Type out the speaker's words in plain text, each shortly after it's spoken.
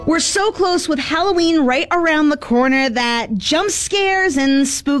We're so close with Halloween right around the corner that jump scares and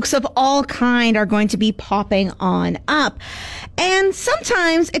spooks of all kind are going to be popping on up. And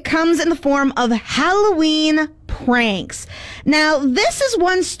sometimes it comes in the form of Halloween pranks. Now, this is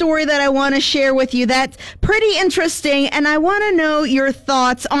one story that I want to share with you that's pretty interesting, and I want to know your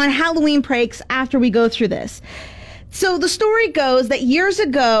thoughts on Halloween pranks after we go through this. So the story goes that years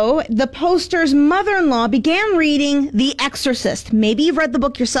ago, the poster's mother-in-law began reading The Exorcist. Maybe you've read the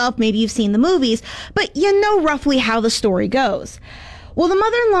book yourself, maybe you've seen the movies, but you know roughly how the story goes. Well, the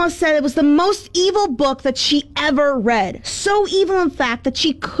mother-in-law said it was the most evil book that she ever read. So evil, in fact, that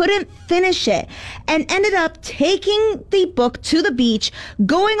she couldn't finish it and ended up taking the book to the beach,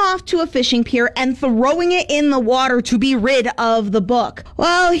 going off to a fishing pier, and throwing it in the water to be rid of the book.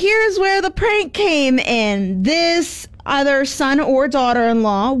 Well, here's where the prank came in. This either son or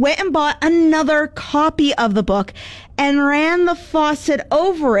daughter-in-law went and bought another copy of the book and ran the faucet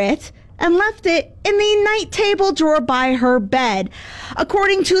over it and left it in the night table drawer by her bed.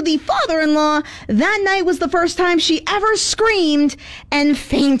 According to the father-in-law, that night was the first time she ever screamed and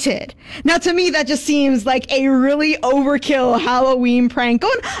fainted. Now, to me, that just seems like a really overkill Halloween prank,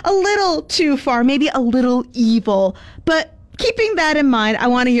 going a little too far, maybe a little evil. But keeping that in mind, I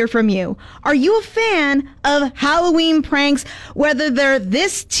want to hear from you. Are you a fan of Halloween pranks, whether they're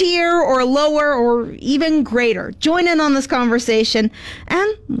this tier or lower or even greater? Join in on this conversation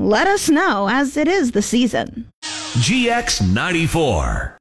and let us know, as it is the season. GX94.